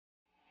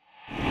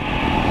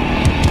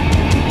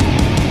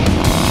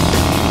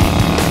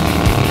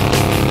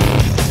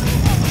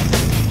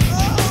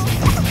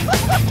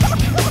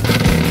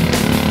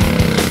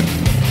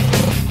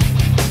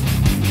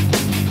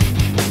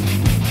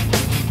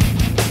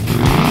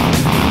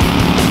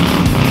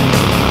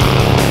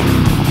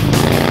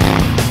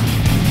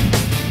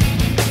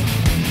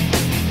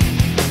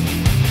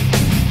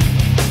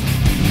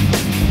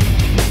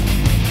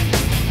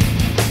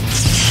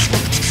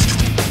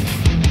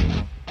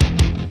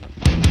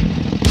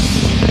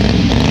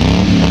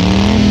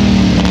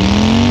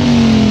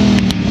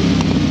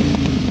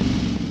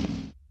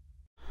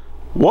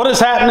What is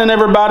happening,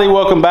 everybody?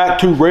 Welcome back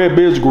to Red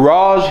Beard's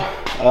Garage.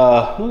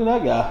 Look at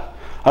that guy.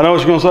 I know what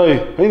you're gonna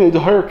say. He needs a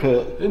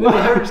haircut. He needs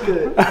a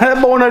haircut. That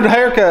boy needs a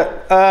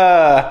haircut.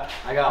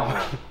 I got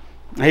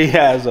one. He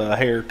has a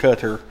hair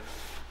cutter.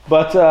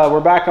 But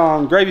we're back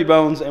on Gravy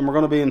Bones, and we're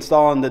going to be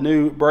installing the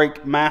new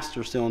brake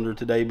master cylinder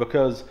today,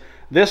 because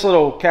this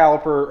little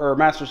caliper or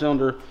master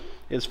cylinder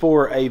is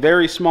for a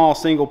very small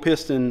single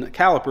piston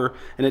caliper,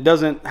 and it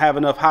doesn't have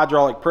enough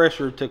hydraulic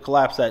pressure to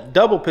collapse that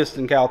double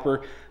piston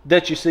caliper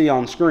that you see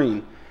on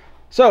screen.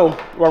 So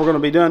what we're going to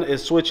be doing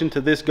is switching to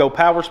this Go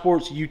Power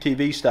Sports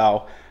UTV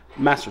style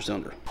master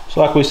cylinder.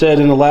 So like we said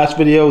in the last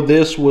video,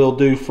 this will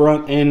do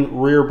front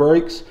and rear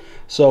brakes.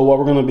 So what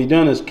we're going to be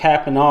doing is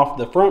capping off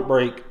the front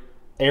brake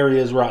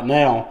areas right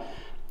now,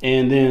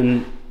 and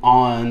then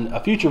on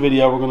a future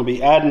video we're going to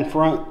be adding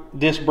front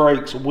disc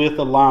brakes with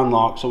a line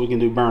lock so we can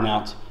do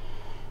burnouts.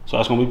 So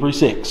that's going to be pretty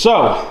sick. So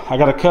I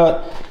got to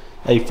cut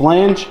a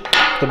flange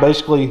that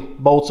basically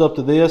bolts up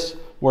to this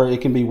where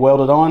it can be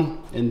welded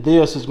on, and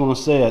this is going to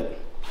set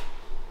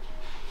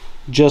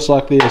just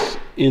like this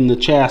in the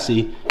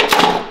chassis,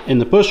 and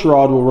the push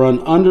rod will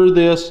run under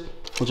this,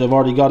 which I've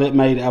already got it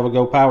made out of a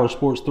Go Power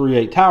Sports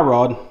 3/8 tie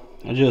rod.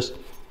 I just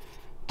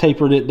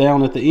tapered it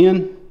down at the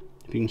end.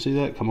 If you can see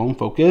that, come on,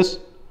 focus.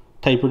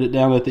 Tapered it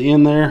down at the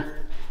end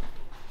there.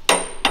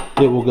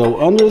 It will go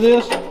under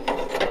this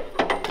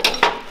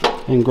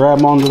and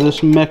grab onto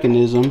this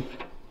mechanism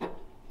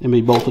and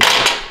be bolted.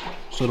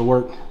 So it'll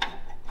work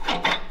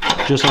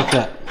just like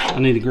that. I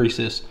need to grease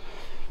this.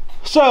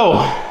 So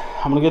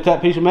I'm gonna get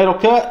that piece of metal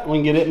cut. We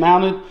can get it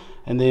mounted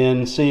and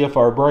then see if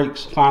our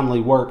brakes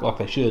finally work like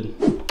they should.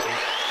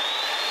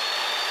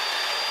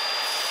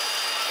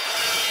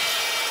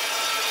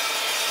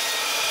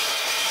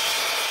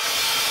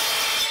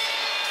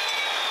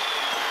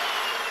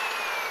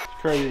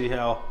 Crazy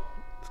how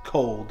it's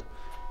cold.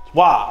 It's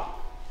wild.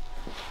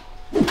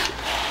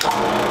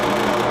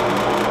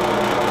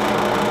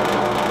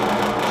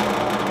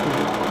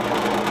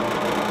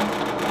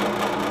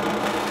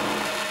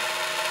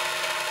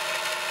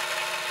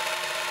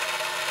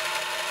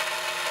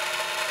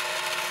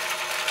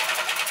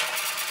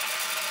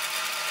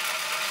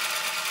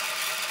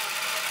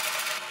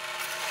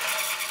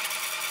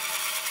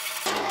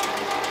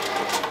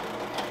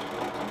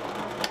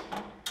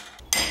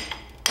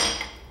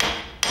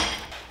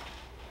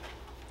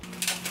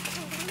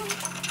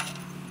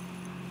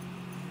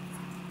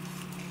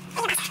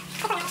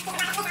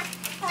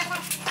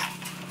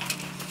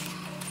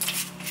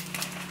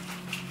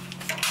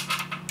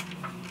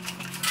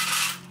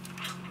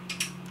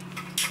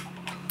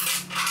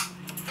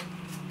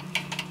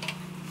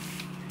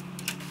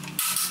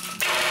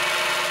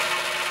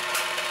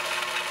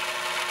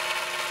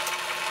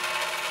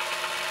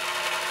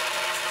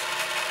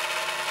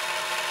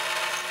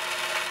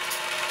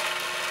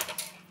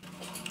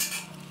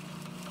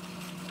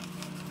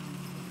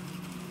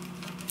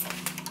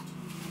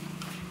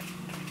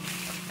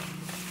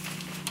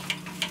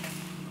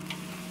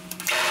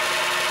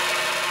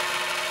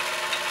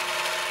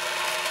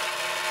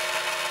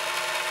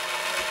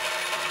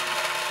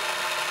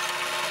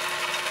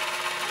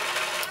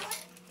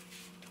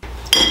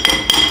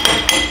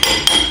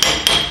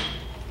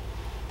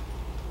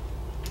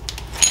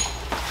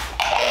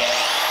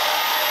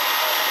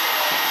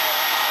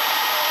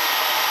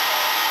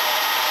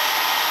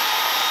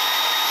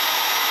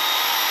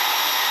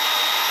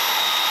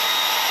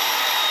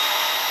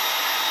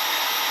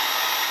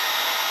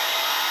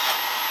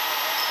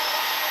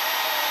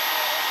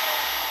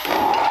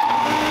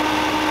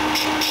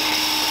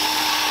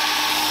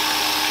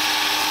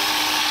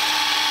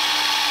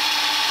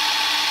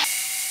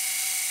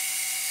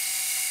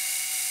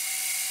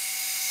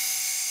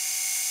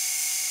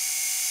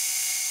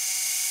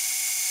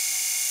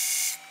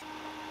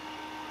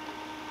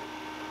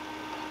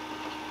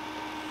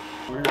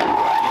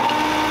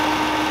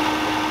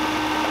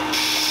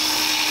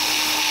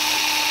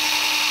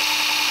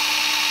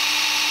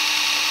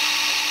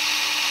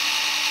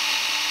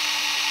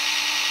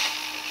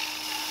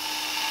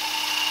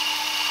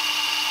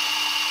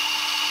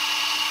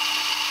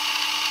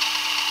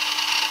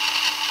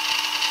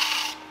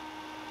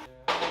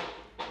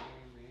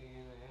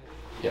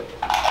 Yep.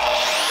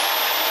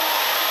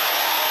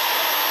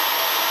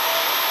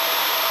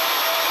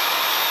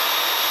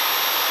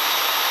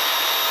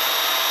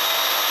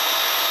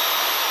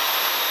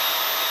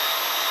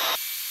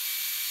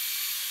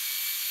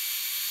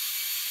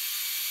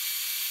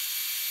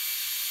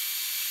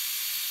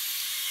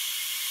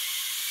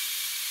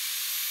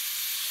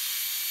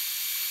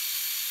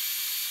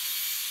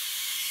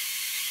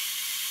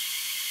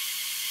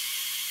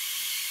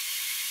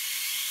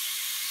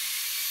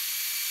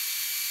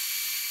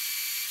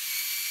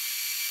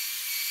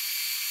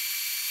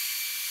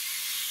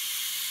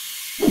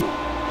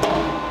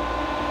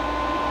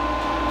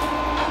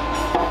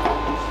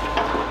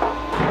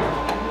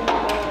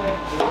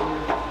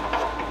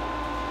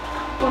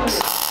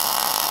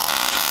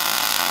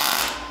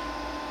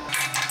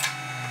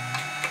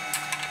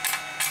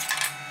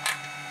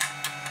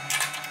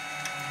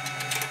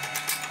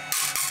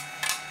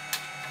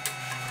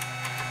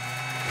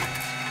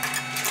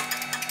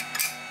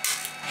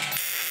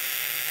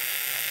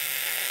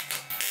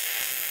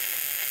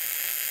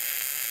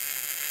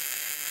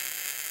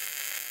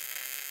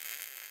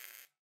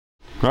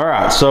 All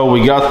right, so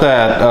we got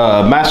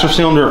that master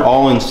cylinder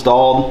all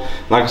installed.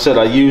 Like I said,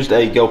 I used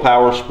a Go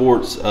Power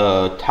Sports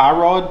tie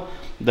rod.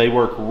 They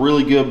work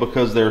really good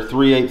because they're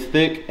 3/8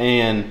 thick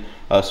and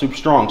super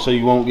strong. So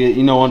you won't get,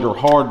 you know, under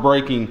hard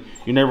braking,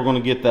 you're never going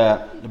to get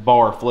that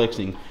bar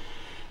flexing.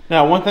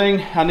 Now, one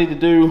thing I need to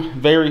do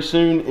very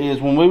soon is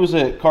when we was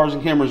at Cars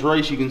and Cameras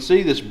Race, you can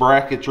see this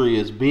bracketry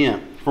is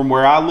bent from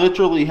where I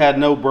literally had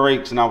no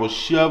brakes and I was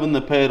shoving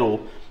the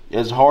pedal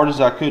as hard as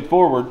I could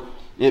forward.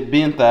 It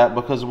bent that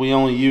because we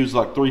only used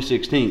like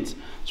 3/16.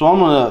 So what I'm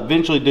going to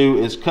eventually do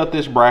is cut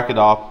this bracket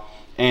off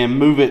and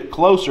move it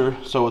closer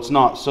so it's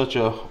not such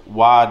a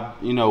wide,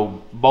 you know,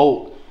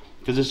 bolt,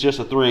 because it's just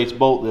a 3/8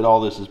 bolt that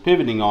all this is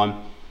pivoting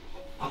on.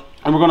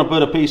 And we're going to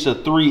put a piece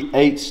of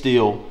 3/8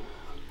 steel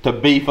to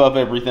beef up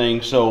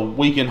everything so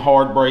we can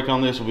hard brake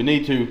on this if we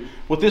need to.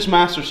 With this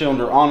master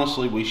cylinder,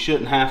 honestly, we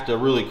shouldn't have to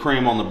really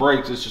cram on the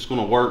brakes. It's just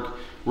going to work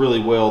really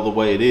well the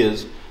way it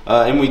is.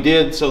 And we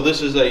did, so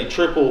this is a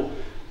triple,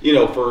 you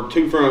know, for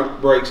 2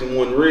 front brakes and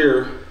 1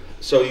 rear.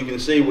 So you can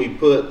see we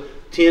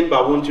put 10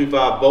 by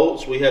 125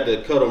 bolts. We had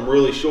to cut them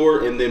really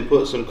short and then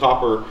put some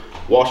copper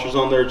washers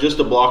on there just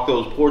to block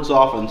those ports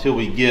off until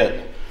we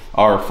get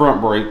our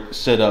front brake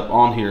set up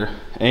on here.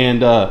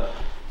 And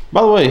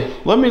by the way,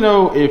 let me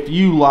know if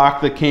you like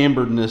the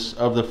camberedness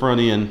of the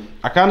front end.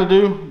 I kind of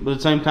do, but at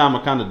the same time I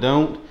kind of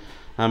don't.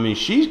 I mean,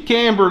 she's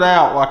cambered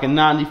out like a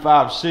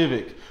 95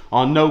 Civic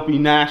on Nopi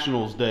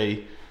Nationals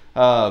Day.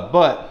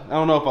 But I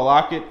don't know if I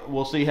like it.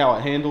 We'll see how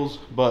it handles.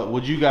 But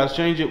would you guys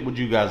change it? Would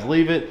you guys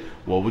leave it?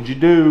 What would you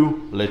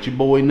do? Let your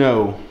boy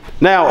know.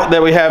 Now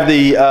that we have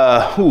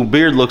the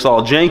beard looks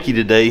all janky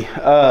today.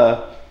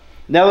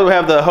 Now that we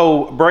have the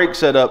whole brake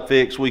setup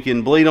fixed, we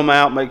can bleed them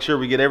out, make sure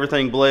we get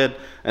everything bled.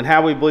 And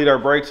how we bleed our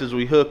brakes is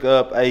we hook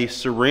up a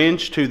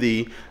syringe to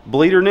the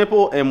bleeder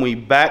nipple and we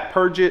back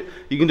purge it.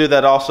 You can do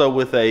that also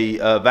with a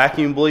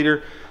vacuum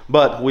bleeder.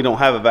 But we don't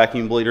have a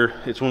vacuum bleeder.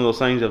 It's one of those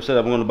things I've said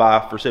I'm going to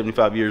buy for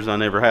 75 years and I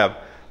never have.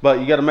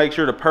 But you got to make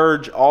sure to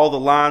purge all the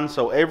lines.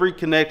 So every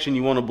connection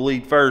you want to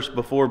bleed first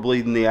before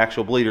bleeding the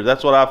actual bleeder.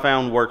 That's what I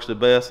found works the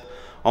best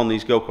on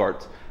these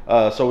go-karts.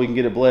 So we can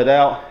get it bled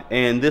out.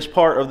 And this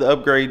part of the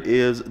upgrade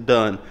is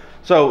done.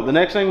 So the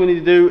next thing we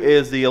need to do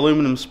is the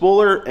aluminum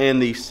spooler and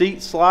the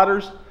seat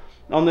sliders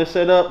on this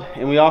setup.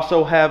 And we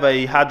also have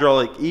a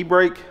hydraulic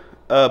e-brake.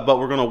 But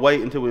we're going to wait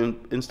until we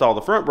install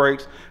the front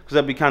brakes because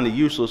that'd be kind of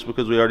useless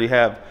because we already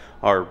have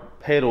our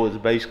pedal is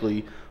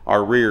basically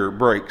our rear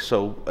brake.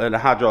 So a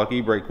hydraulic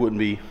e-brake wouldn't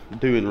be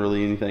doing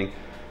really anything.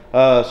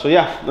 So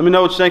yeah, let me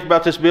know what you think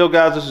about this build,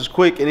 guys. This is a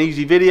quick and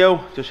easy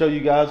video to show you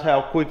guys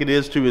how quick it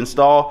is to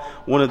install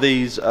one of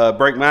these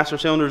brake master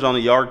cylinders on a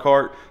yard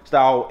cart.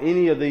 Style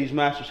any of these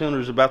master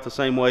cylinders about the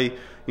same way.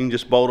 You can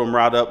just bolt them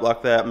right up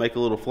like that, make a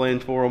little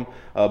flange for them.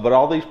 But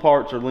all these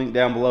parts are linked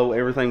down below,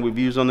 everything we've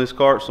used on this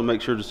cart. So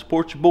make sure to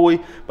support your boy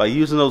by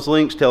using those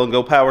links, telling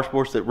Go Power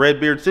Sports that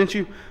Redbeard sent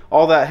you.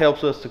 All that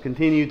helps us to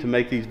continue to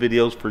make these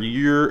videos for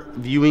your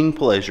viewing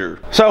pleasure.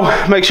 So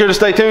make sure to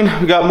stay tuned.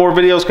 We got more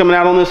videos coming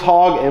out on this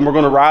hog and we're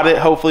going to ride it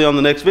hopefully on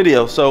the next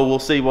video. So we'll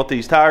see what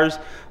these tires,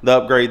 the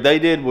upgrade they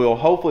did. We'll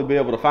hopefully be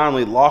able to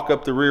finally lock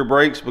up the rear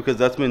brakes because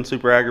that's been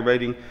super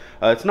aggravating.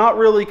 It's not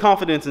really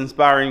confidence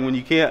inspiring when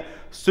you can't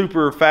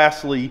super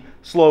fastly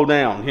slow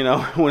down, you know,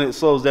 when it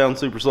slows down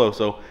super slow.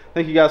 So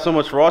thank you guys so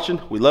much for watching.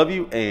 We love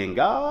you and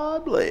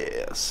God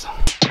bless.